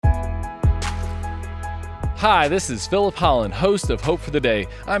Hi, this is Philip Holland, host of Hope for the Day.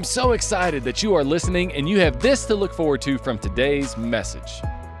 I'm so excited that you are listening and you have this to look forward to from today's message.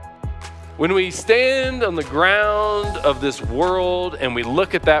 When we stand on the ground of this world and we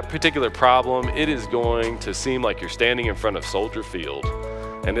look at that particular problem, it is going to seem like you're standing in front of Soldier Field,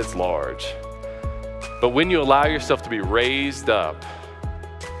 and it's large. But when you allow yourself to be raised up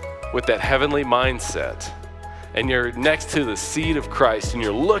with that heavenly mindset, and you're next to the seat of Christ and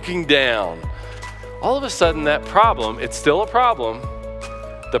you're looking down, all of a sudden that problem, it's still a problem,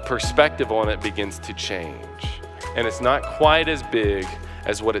 the perspective on it begins to change. And it's not quite as big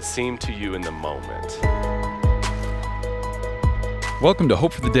as what it seemed to you in the moment. Welcome to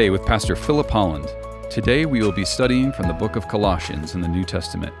Hope for the Day with Pastor Philip Holland. Today we will be studying from the book of Colossians in the New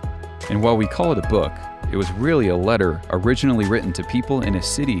Testament. And while we call it a book, it was really a letter originally written to people in a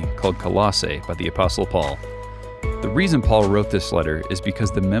city called Colossae by the Apostle Paul. The reason Paul wrote this letter is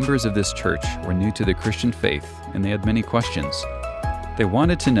because the members of this church were new to the Christian faith and they had many questions. They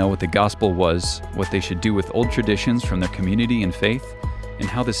wanted to know what the gospel was, what they should do with old traditions from their community and faith, and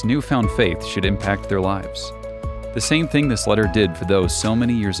how this newfound faith should impact their lives. The same thing this letter did for those so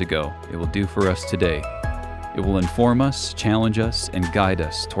many years ago, it will do for us today. It will inform us, challenge us, and guide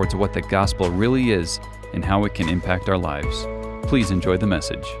us towards what the gospel really is and how it can impact our lives. Please enjoy the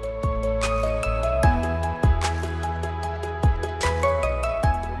message.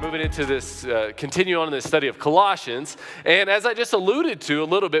 Into this, continue on in this study of Colossians, and as I just alluded to a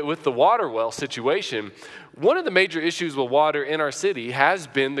little bit with the water well situation, one of the major issues with water in our city has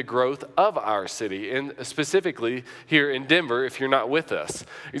been the growth of our city, and specifically here in Denver, if you're not with us.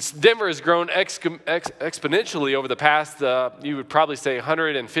 Denver has grown exponentially over the past, you would probably say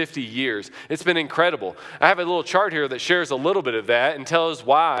 150 years. It's been incredible. I have a little chart here that shares a little bit of that and tells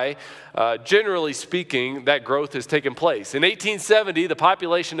why, generally speaking, that growth has taken place. In 1870, the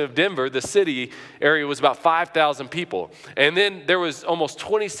population of Denver, the city area, was about 5,000 people. And then there was almost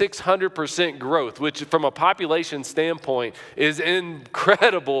 2,600% growth, which from a population standpoint is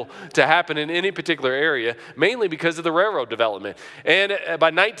incredible to happen in any particular area, mainly because of the railroad development. And by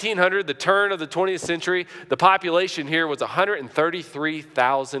 1900, the turn of the 20th century, the population here was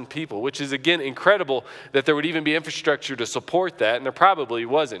 133,000 people, which is, again, incredible that there would even be infrastructure to support that, and there probably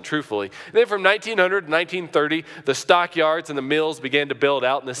wasn't, truthfully. And then from 1900 to 1930, the stockyards and the mills began to build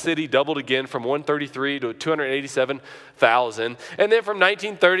out, and the city doubled again from 133 to 287,000. And then from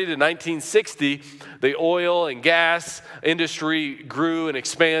 1930 to 1960, the oil and gas industry grew and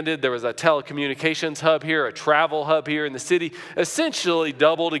expanded. There was a telecommunications hub here, a travel hub here, and the city essentially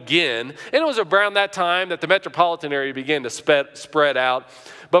doubled again. And it was around that time that the metropolitan area began to spread out.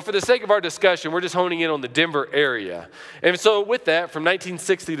 But for the sake of our discussion, we're just honing in on the Denver area. And so with that, from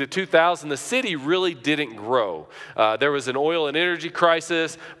 1960 to 2000, the city really didn't grow. There was an oil and energy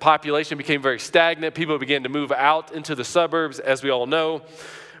crisis. Population became very stagnant. People began to move out into the suburbs, as we all know.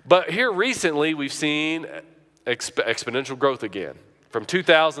 But here recently, we've seen exponential growth again. From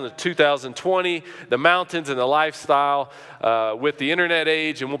 2000 to 2020, the mountains and the lifestyle with the internet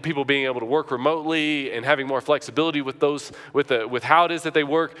age and people being able to work remotely and having more flexibility with how it is that they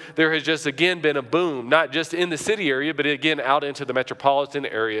work, there has just again been a boom, not just in the city area, but again out into the metropolitan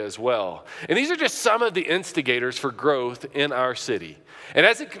area as well. And these are just some of the instigators for growth in our city. And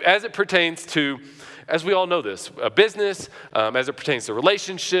as it pertains to, as we all know this, a business, as it pertains to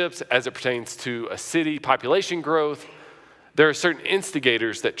relationships, as it pertains to a city population growth, there are certain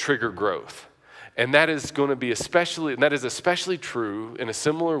instigators that trigger growth. And that is especially true in a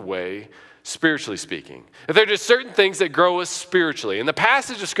similar way, spiritually speaking. There are just certain things that grow us spiritually. And the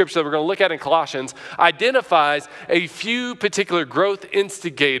passage of Scripture that we're going to look at in Colossians identifies a few particular growth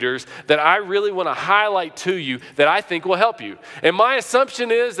instigators that I really want to highlight to you that I think will help you. And my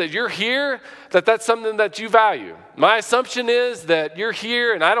assumption is that you're here, that's something that you value. My assumption is that you're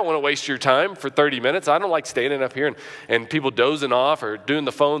here, and I don't want to waste your time for 30 minutes. I don't like standing up here and people dozing off or doing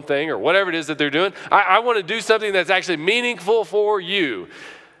the phone thing or whatever it is that they're doing. I want to do something that's actually meaningful for you.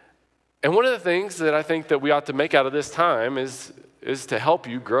 And one of the things that I think that we ought to make out of this time is to help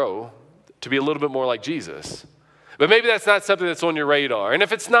you grow to be a little bit more like Jesus. But maybe that's not something that's on your radar. And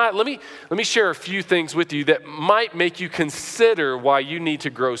if it's not, let me share a few things with you that might make you consider why you need to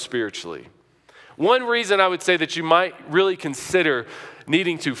grow spiritually. One reason I would say that you might really consider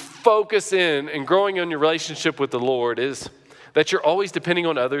needing to focus in and growing on your relationship with the Lord is that you're always depending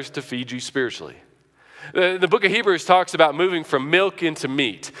on others to feed you spiritually. The book of Hebrews talks about moving from milk into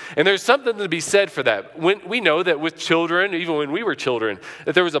meat. And there's something to be said for that. We know that with children, even when we were children,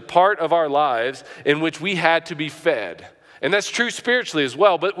 that there was a part of our lives in which we had to be fed. And that's true spiritually as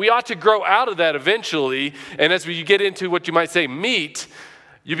well. But we ought to grow out of that eventually. And as we get into what you might say meat,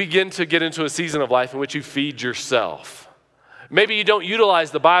 you begin to get into a season of life in which you feed yourself. Maybe you don't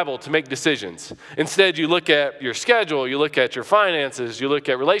utilize the Bible to make decisions. Instead, you look at your schedule, you look at your finances, you look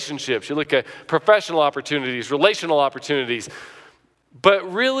at relationships, you look at professional opportunities, relational opportunities.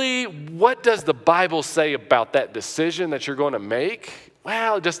 But really, what does the Bible say about that decision that you're going to make?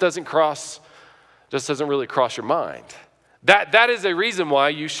 Well, it just doesn't really cross your mind. That is a reason why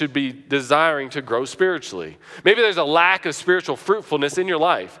you should be desiring to grow spiritually. Maybe there's a lack of spiritual fruitfulness in your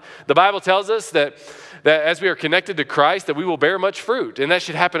life. The Bible tells us that as we are connected to Christ, that we will bear much fruit. And that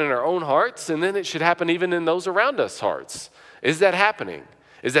should happen in our own hearts, and then it should happen even in those around us' hearts. Is that happening?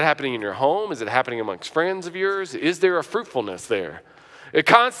 Is that happening in your home? Is it happening amongst friends of yours? Is there a fruitfulness there? You're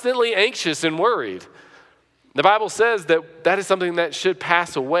constantly anxious and worried. The Bible says that is something that should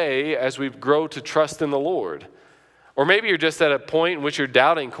pass away as we grow to trust in the Lord. Or maybe you're just at a point in which you're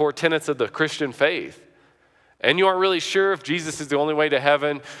doubting core tenets of the Christian faith. And you aren't really sure if Jesus is the only way to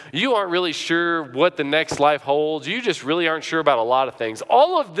heaven. You aren't really sure what the next life holds. You just really aren't sure about a lot of things.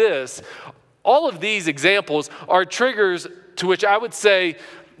 All of these examples are triggers to which I would say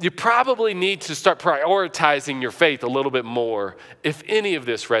you probably need to start prioritizing your faith a little bit more if any of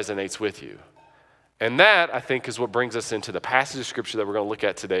this resonates with you. And that, I think, is what brings us into the passage of Scripture that we're going to look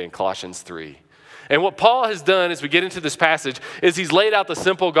at today in Colossians 3. And what Paul has done as we get into this passage is he's laid out the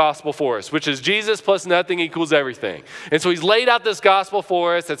simple gospel for us, which is Jesus plus nothing equals everything. And so he's laid out this gospel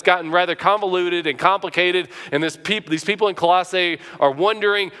for us that's gotten rather convoluted and complicated. And these people in Colossae are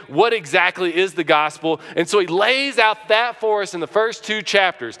wondering what exactly is the gospel. And so he lays out that for us in the first 2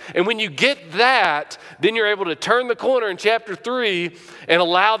 chapters. And when you get that, then you're able to turn the corner in chapter 3 and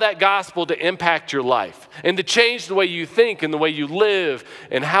allow that gospel to impact your life and to change the way you think and the way you live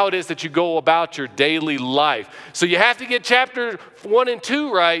and how it is that you go about your daily life. So you have to get chapter 1 and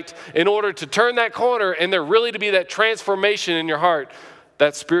 2 right in order to turn that corner and there really to be that transformation in your heart,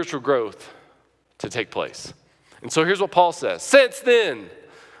 that spiritual growth to take place. And so here's what Paul says. Since then,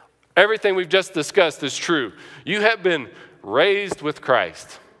 everything we've just discussed is true. You have been raised with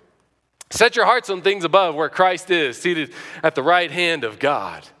Christ. Set your hearts on things above where Christ is, seated at the right hand of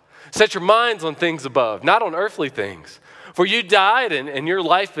God. Set your minds on things above, not on earthly things. For you died, and your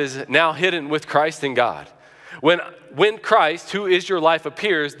life is now hidden with Christ in God. When Christ, who is your life,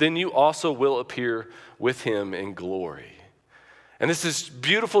 appears, then you also will appear with him in glory. And this is a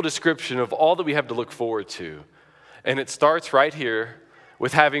beautiful description of all that we have to look forward to. And it starts right here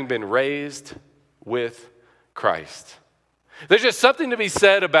with having been raised with Christ. There's just something to be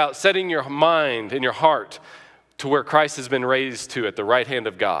said about setting your mind and your heart to where Christ has been raised to at the right hand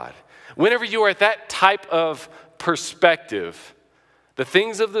of God. Whenever you are at that type of perspective, the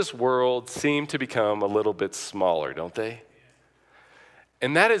things of this world seem to become a little bit smaller, don't they?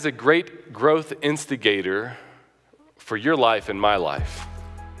 And that is a great growth instigator for your life and my life,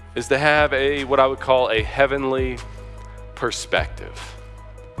 is to have what I would call a heavenly perspective.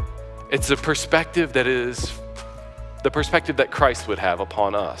 It's a perspective that is the perspective that Christ would have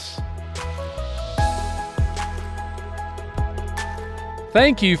upon us.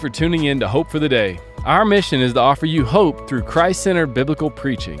 Thank you for tuning in to Hope for the Day. Our mission is to offer you hope through Christ-centered biblical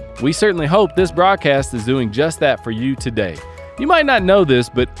preaching. We certainly hope this broadcast is doing just that for you today. You might not know this,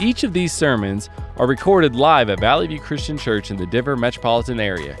 but each of these sermons are recorded live at Valley View Christian Church in the Denver metropolitan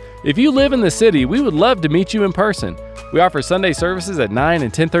area. If you live in the city, we would love to meet you in person. We offer Sunday services at 9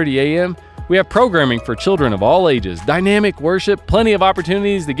 and 10:30 a.m. We have programming for children of all ages, dynamic worship, plenty of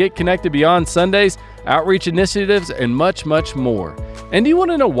opportunities to get connected beyond Sundays, outreach initiatives, and much, much more. And do you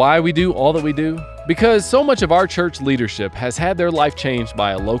want to know why we do all that we do? Because so much of our church leadership has had their life changed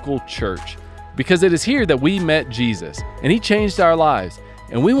by a local church. Because it is here that we met Jesus, and he changed our lives.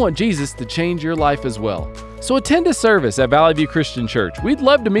 And we want Jesus to change your life as well. So attend a service at Valley View Christian Church. We'd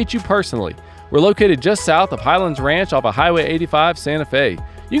love to meet you personally. We're located just south of Highlands Ranch off of Highway 85, Santa Fe.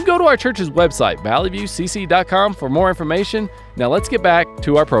 You can go to our church's website, valleyviewcc.com, for more information. Now let's get back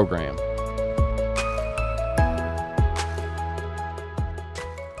to our program.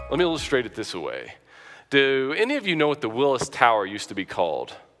 Let me illustrate it this way. Do any of you know what the Willis Tower used to be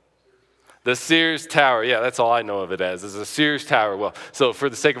called? The Sears Tower. Yeah, that's all I know of it as, is the Sears Tower. Well, so for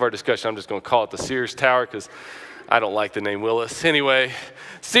the sake of our discussion, I'm just going to call it the Sears Tower because I don't like the name Willis. Anyway,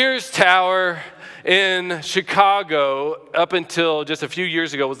 Sears Tower in Chicago, up until just a few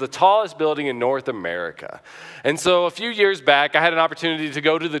years ago, was the tallest building in North America. And so a few years back, I had an opportunity to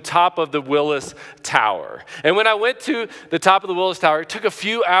go to the top of the Willis Tower. And when I went to the top of the Willis Tower, it took a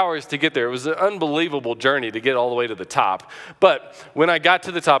few hours to get there. It was an unbelievable journey to get all the way to the top. But when I got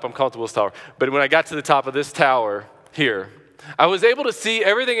to the top, I'm calling it the Willis Tower, but when I got to the top of this tower here, I was able to see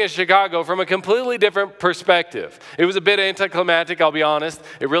everything in Chicago from a completely different perspective. It was a bit anticlimactic, I'll be honest.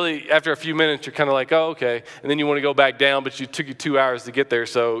 It really, after a few minutes, you're kind of like, oh, okay. And then you want to go back down, but it took you 2 hours to get there.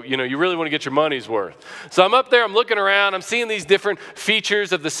 So, you really want to get your money's worth. So I'm up there, I'm looking around, I'm seeing these different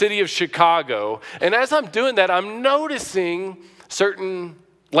features of the city of Chicago. And as I'm doing that, I'm noticing certain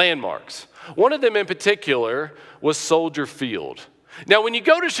landmarks. One of them in particular was Soldier Field. Now, when you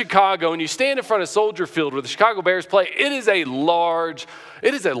go to Chicago and you stand in front of Soldier Field where the Chicago Bears play, it is a large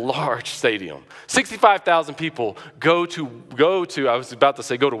stadium. 65,000 people go to, I was about to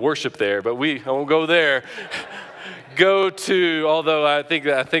say go to worship there, but I won't go there. Although I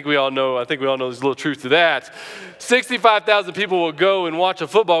think we all know there's a little truth to that. 65,000 people will go and watch a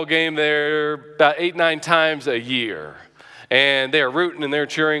football game there about 8-9 times a year. And they're rooting and they're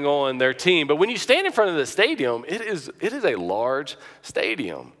cheering on their team. But when you stand in front of the stadium, it is a large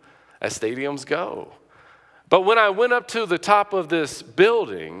stadium, as stadiums go. But when I went up to the top of this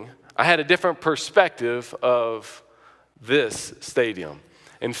building, I had a different perspective of this stadium.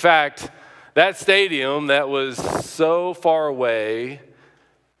 In fact, that stadium that was so far away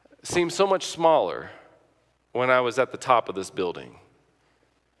seemed so much smaller when I was at the top of this building.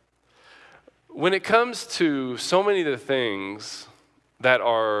 When it comes to so many of the things that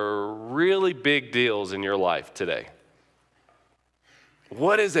are really big deals in your life today,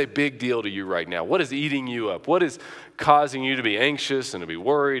 what is a big deal to you right now? What is eating you up? What is causing you to be anxious and to be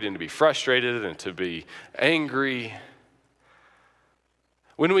worried and to be frustrated and to be angry?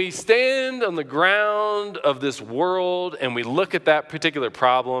 When we stand on the ground of this world and we look at that particular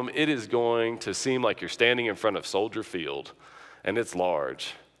problem, it is going to seem like you're standing in front of Soldier Field, and it's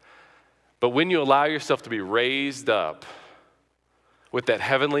large. But when you allow yourself to be raised up with that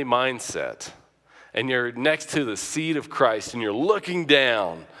heavenly mindset, and you're next to the seat of Christ, and you're looking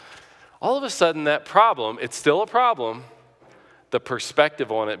down, all of a sudden that problem, it's still a problem, the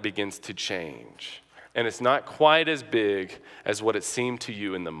perspective on it begins to change. And it's not quite as big as what it seemed to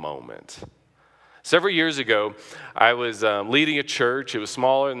you in the moment. Several years ago, I was leading a church. It was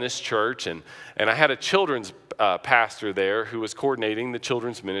smaller than this church, and I had a children's pastor there who was coordinating the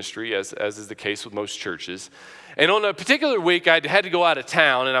children's ministry, as is the case with most churches. And on a particular week, I had to go out of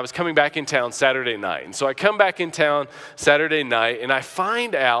town, and I was coming back in town Saturday night. And so I come back in town Saturday night, and I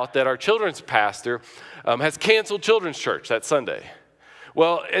find out that our children's pastor has canceled children's church that Sunday.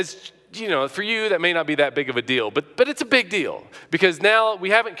 Well, as for you, that may not be that big of a deal, but it's a big deal because now we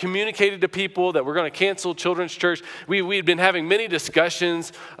haven't communicated to people that we're going to cancel children's church. We had been having many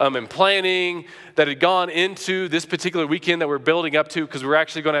discussions and planning that had gone into this particular weekend that we're building up to because we're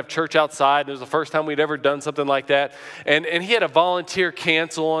actually going to have church outside. It was the first time we'd ever done something like that. And he had a volunteer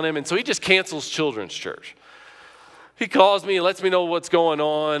cancel on him, and so he just cancels children's church. He calls me and lets me know what's going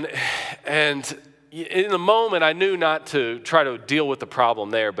on, and in the moment, I knew not to try to deal with the problem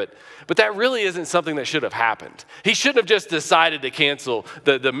there, but that really isn't something that should have happened. He shouldn't have just decided to cancel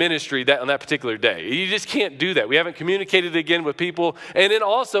the ministry on that particular day. You just can't do that. We haven't communicated again with people, and then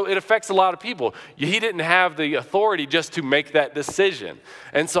also it affects a lot of people. He didn't have the authority just to make that decision.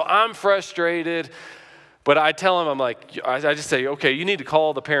 And so I'm frustrated, but I tell him, I just say, okay, you need to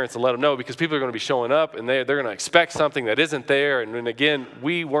call the parents and let them know because people are going to be showing up and they're going to expect something that isn't there. And then again,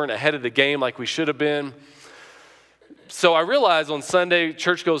 we weren't ahead of the game like we should have been. So I realized on Sunday,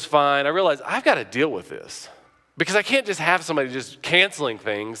 church goes fine. I realized I've got to deal with this because I can't just have somebody just canceling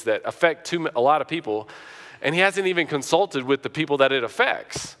things that affect a lot of people. And he hasn't even consulted with the people that it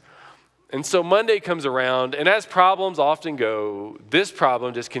affects. And so Monday comes around, and as problems often go, this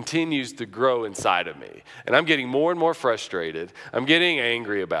problem just continues to grow inside of me. And I'm getting more and more frustrated. I'm getting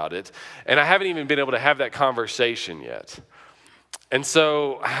angry about it. And I haven't even been able to have that conversation yet. And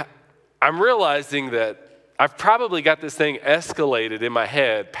so I'm realizing that I've probably got this thing escalated in my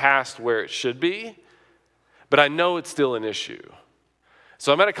head past where it should be, but I know it's still an issue.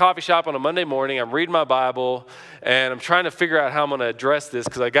 So I'm at a coffee shop on a Monday morning, I'm reading my Bible, and I'm trying to figure out how I'm going to address this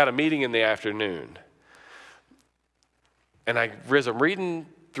because I got a meeting in the afternoon. And I'm reading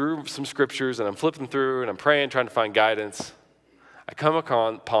through some scriptures, and I'm flipping through, and I'm praying, trying to find guidance. I come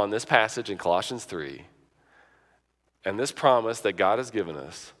upon this passage in Colossians 3, and this promise that God has given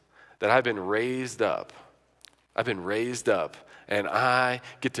us, that I've been raised up. I've been raised up, and I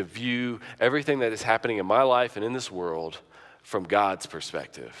get to view everything that is happening in my life and in this world from God's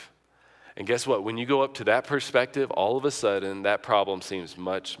perspective. And guess what? When you go up to that perspective, all of a sudden, that problem seems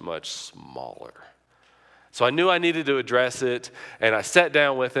much, much smaller. So I knew I needed to address it, and I sat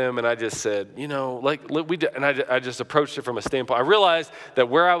down with him, and I just said, I just approached it from a standpoint. I realized that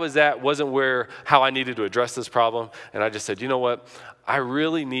where I was at wasn't how I needed to address this problem, and I just said, you know what? I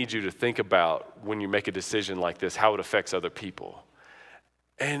really need you to think about when you make a decision like this, how it affects other people.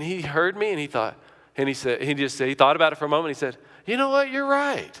 And he heard me, and he thought about it for a moment. He said, you know what? You're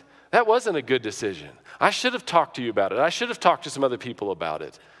right. That wasn't a good decision. I should have talked to you about it. I should have talked to some other people about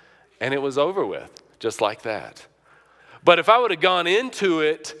it. And it was over with. Just like that. But if I would have gone into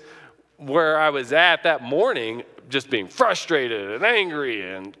it where I was at that morning, just being frustrated and angry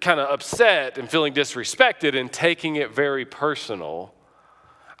and kind of upset and feeling disrespected and taking it very personal,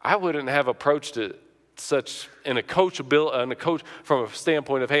 I wouldn't have approached it from a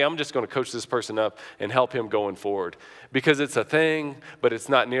standpoint of, hey, I'm just going to coach this person up and help him going forward. Because it's a thing, but it's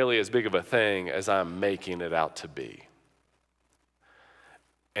not nearly as big of a thing as I'm making it out to be.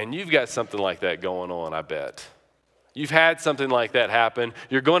 And you've got something like that going on, I bet. You've had something like that happen.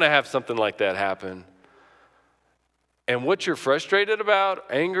 You're going to have something like that happen. And what you're frustrated about,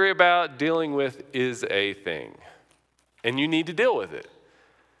 angry about, dealing with is a thing. And you need to deal with it.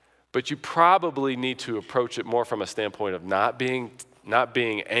 But you probably need to approach it more from a standpoint of not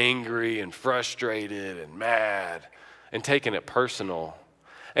being angry and frustrated and mad and taking it personal.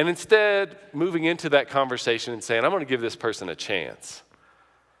 And instead, moving into that conversation and saying, I'm going to give this person a chance.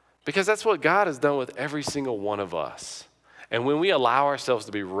 Because that's what God has done with every single one of us. And when we allow ourselves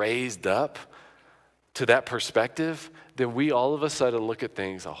to be raised up to that perspective, then we all of a sudden look at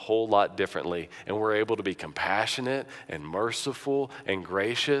things a whole lot differently. And we're able to be compassionate and merciful and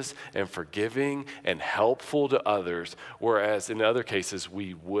gracious and forgiving and helpful to others, whereas in other cases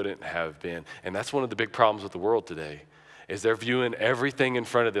we wouldn't have been. And that's one of the big problems with the world today, is they're viewing everything in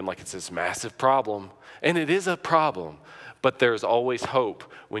front of them like it's this massive problem. And it is a problem. But there's always hope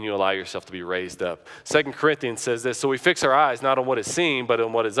when you allow yourself to be raised up. 2 Corinthians says this, so we fix our eyes not on what is seen, but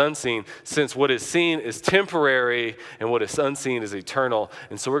on what is unseen, since what is seen is temporary and what is unseen is eternal.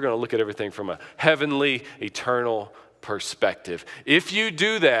 And so we're going to look at everything from a heavenly, eternal perspective. If you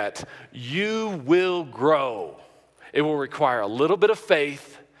do that, you will grow. It will require a little bit of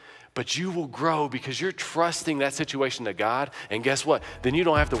faith, but you will grow because you're trusting that situation to God. And guess what? Then you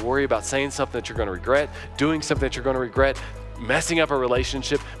don't have to worry about saying something that you're going to regret, doing something that you're going to regret, messing up a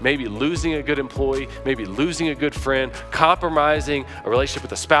relationship, maybe losing a good employee, maybe losing a good friend, compromising a relationship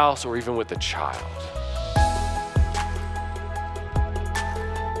with a spouse or even with a child.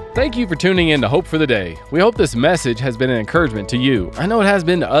 Thank you for tuning in to Hope for the Day. We hope this message has been an encouragement to you. I know it has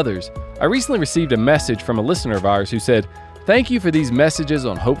been to others. I recently received a message from a listener of ours who said, "Thank you for these messages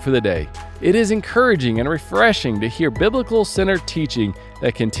on Hope for the Day. It is encouraging and refreshing to hear biblical-centered teaching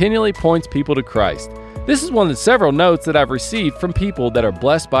that continually points people to Christ. This is one of the several notes that I've received from people that are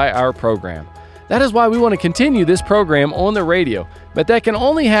blessed by our program. That is why we want to continue this program on the radio, but that can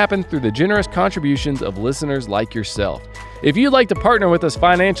only happen through the generous contributions of listeners like yourself. If you'd like to partner with us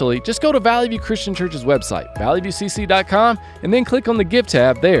financially, just go to Valley View Christian Church's website, valleyviewcc.com, and then click on the Give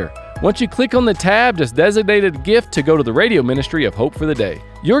tab there. Once you click on the tab, just designate a gift to go to the radio ministry of Hope for the Day.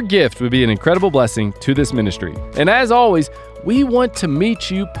 Your gift would be an incredible blessing to this ministry. And as always, we want to meet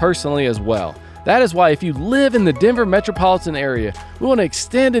you personally as well. That is why if you live in the Denver metropolitan area, we want to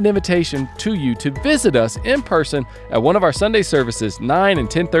extend an invitation to you to visit us in person at one of our Sunday services, 9 and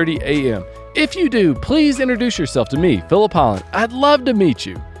 10:30 a.m. If you do, please introduce yourself to me, Philip Holland. I'd love to meet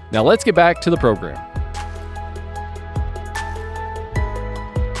you. Now let's get back to the program.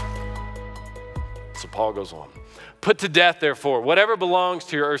 So Paul goes on. Put to death, therefore, whatever belongs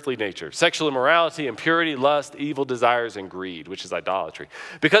to your earthly nature, sexual immorality, impurity, lust, evil desires, and greed, which is idolatry.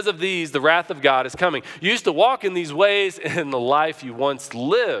 Because of these, the wrath of God is coming. You used to walk in these ways in the life you once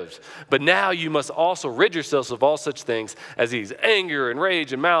lived, but now you must also rid yourselves of all such things as these: anger and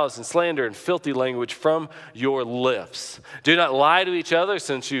rage and malice and slander and filthy language from your lips. Do not lie to each other,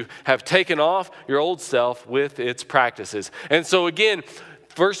 since you have taken off your old self with its practices. And so again,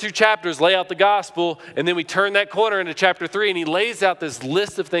 first 2 chapters lay out the gospel, and then we turn that corner into chapter 3, and he lays out this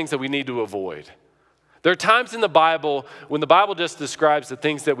list of things that we need to avoid. There are times in the Bible when the Bible just describes the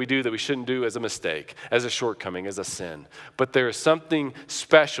things that we do that we shouldn't do as a mistake, as a shortcoming, as a sin. But there is something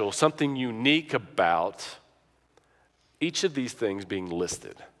special, something unique about each of these things being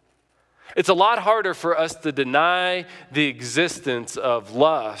listed. It's a lot harder for us to deny the existence of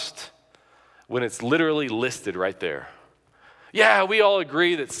lust when it's literally listed right there. Yeah, we all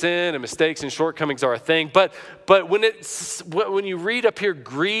agree that sin and mistakes and shortcomings are a thing, but when you read up here,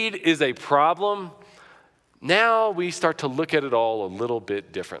 greed is a problem, now we start to look at it all a little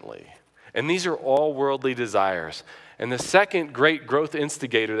bit differently. And these are all worldly desires. And the second great growth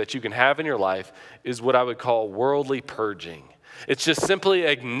instigator that you can have in your life is what I would call worldly purging. It's just simply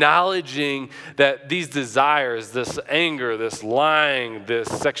acknowledging that these desires, this anger, this lying, this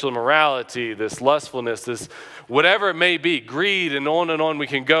sexual immorality, this lustfulness, this whatever it may be, greed, and on we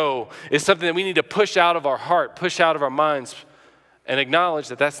can go, is something that we need to push out of our heart, push out of our minds, and acknowledge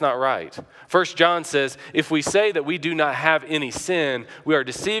that that's not right. 1 John says, if we say that we do not have any sin, we are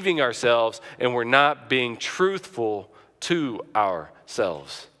deceiving ourselves and we're not being truthful to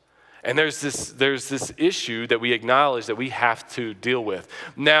ourselves. And there's this issue that we acknowledge that we have to deal with.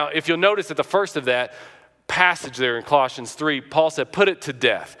 Now, if you'll notice at the first of that passage there in Colossians 3, Paul said, put it to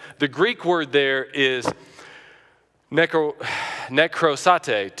death. The Greek word there is nekrosate,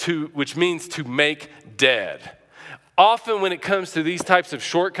 which means to make dead. Often when it comes to these types of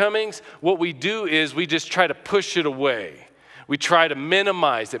shortcomings, what we do is we just try to push it away. We try to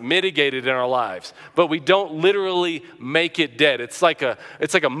minimize it, mitigate it in our lives, but we don't literally make it dead. It's like a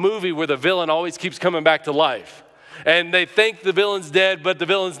movie where the villain always keeps coming back to life. And they think the villain's dead, but the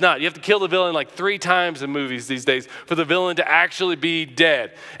villain's not. You have to kill the villain like 3 times in movies these days for the villain to actually be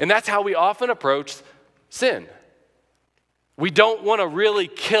dead. And that's how we often approach sin. We don't want to really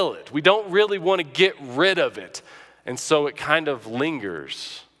kill it. We don't really want to get rid of it. And so it kind of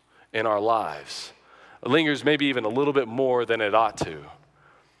lingers in our lives. It lingers maybe even a little bit more than it ought to.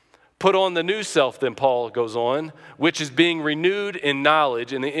 Put on the new self, then Paul goes on, which is being renewed in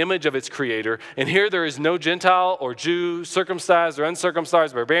knowledge in the image of its creator. And here there is no Gentile or Jew, circumcised or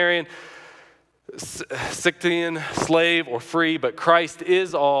uncircumcised, barbarian, Scythian, slave or free, but Christ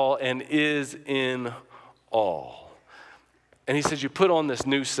is all and is in all. And he says you put on this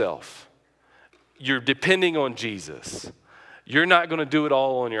new self. You're depending on Jesus. You're not going to do it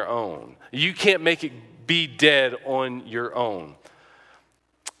all on your own. You can't make it be dead on your own.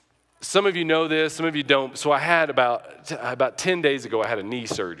 Some of you know this, some of you don't. So I had about 10 days ago, I had a knee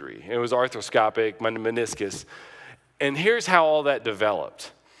surgery. It was arthroscopic, my meniscus. And here's how all that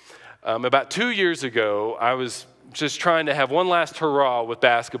developed. About 2 years ago, I was just trying to have one last hurrah with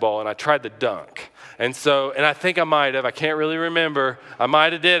basketball, and I tried the dunk. And I think I can't really remember. I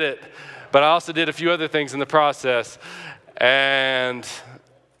might have did it, but I also did a few other things in the process. And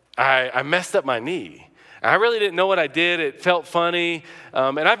I messed up my knee. I really didn't know what I did. It felt funny.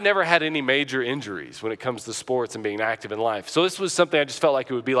 And I've never had any major injuries when it comes to sports and being active in life. So this was something I just felt like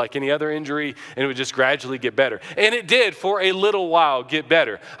it would be like any other injury, and it would just gradually get better. And it did for a little while get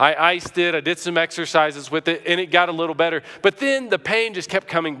better. I iced it. I did some exercises with it, and it got a little better. But then the pain just kept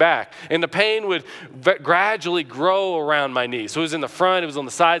coming back, and the pain would gradually grow around my knee. So it was in the front, it was on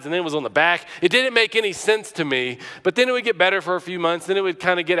the sides, and then it was on the back. It didn't make any sense to me, but then it would get better for a few months. Then it would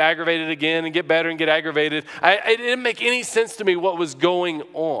kind of get aggravated again and get better and get aggravated. It didn't make any sense to me what was going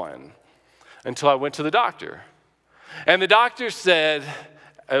on until I went to the doctor. And the doctor said,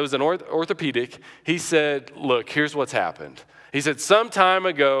 it was an orthopedic, he said, look, here's what's happened. He said, some time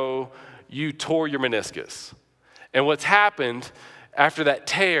ago, you tore your meniscus. And what's happened after that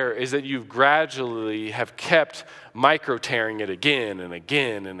tear is that you gradually have kept micro-tearing it again and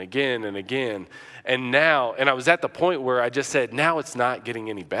again and again and again. And I was at the point where I just said, now it's not getting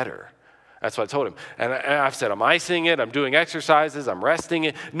any better. That's what I told him. And I've said, I'm icing it, I'm doing exercises, I'm resting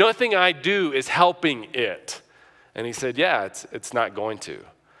it. Nothing I do is helping it. And he said, yeah, it's not going to.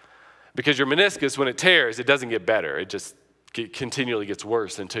 Because your meniscus, when it tears, it doesn't get better. It just continually gets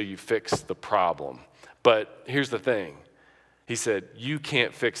worse until you fix the problem. But here's the thing. He said, you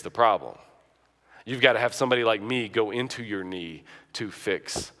can't fix the problem. You've got to have somebody like me go into your knee to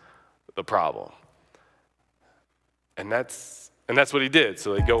fix the problem. And that's what he did.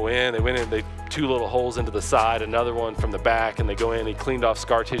 So they went in, they 2 little holes into the side, another one from the back, and they go in, he cleaned off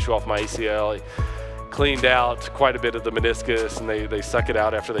scar tissue off my ACL. He cleaned out quite a bit of the meniscus, and they suck it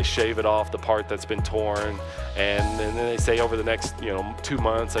out after they shave it off, the part that's been torn. And then they say over the next 2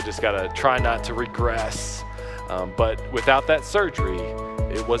 months, I just got to try not to regress. But without that surgery,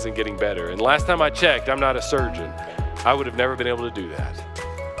 it wasn't getting better. And last time I checked, I'm not a surgeon. I would have never been able to do that.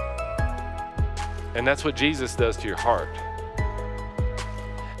 And that's what Jesus does to your heart.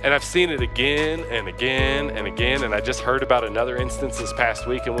 And I've seen it again and again and again. And I just heard about another instance this past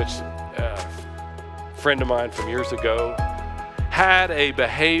week in which a friend of mine from years ago had a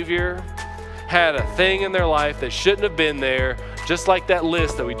behavior, had a thing in their life that shouldn't have been there, just like that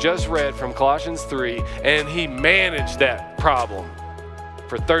list that we just read from Colossians 3. And he managed that problem.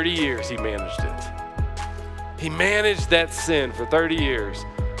 For 30 years, he managed it. He managed that sin for 30 years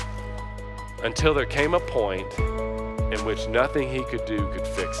until there came a point in which nothing he could do could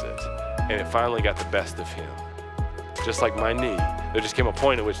fix it. And it finally got the best of him. Just like my knee, there just came a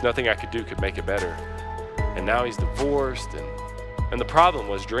point in which nothing I could do could make it better. And now he's divorced, and the problem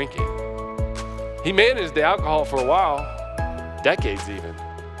was drinking. He managed the alcohol for a while, decades even,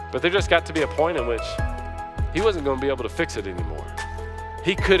 but there just got to be a point in which he wasn't going to be able to fix it anymore.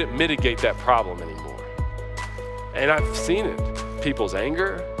 He couldn't mitigate that problem anymore. And I've seen it, people's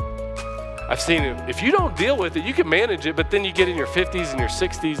anger. I've seen it, if you don't deal with it, you can manage it, but then you get in your 50s and your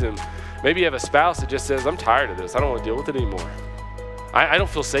 60s, and maybe you have a spouse that just says, I'm tired of this, I don't want to deal with it anymore. I don't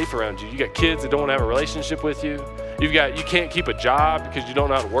feel safe around you. You got kids that don't want to have a relationship with you. You can't keep a job because you don't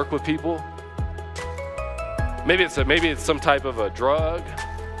know how to work with people. Maybe it's some type of a drug.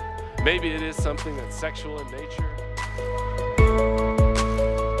 Maybe it is something that's sexual in nature.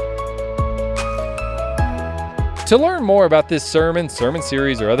 To learn more about this sermon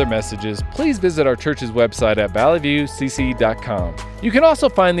series, or other messages, please visit our church's website at valleyviewcc.com. You can also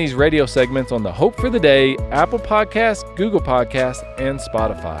find these radio segments on the Hope for the Day, Apple Podcasts, Google Podcasts, and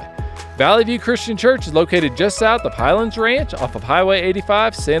Spotify. Valley View Christian Church is located just south of Highlands Ranch off of Highway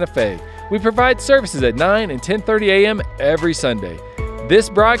 85, Santa Fe. We provide services at 9 and 10:30 a.m. every Sunday. This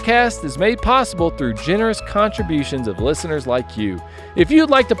broadcast is made possible through generous contributions of listeners like you. If you'd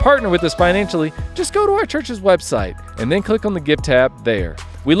like to partner with us financially, just go to our church's website and then click on the Give tab there.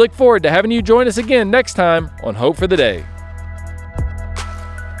 We look forward to having you join us again next time on Hope for the Day.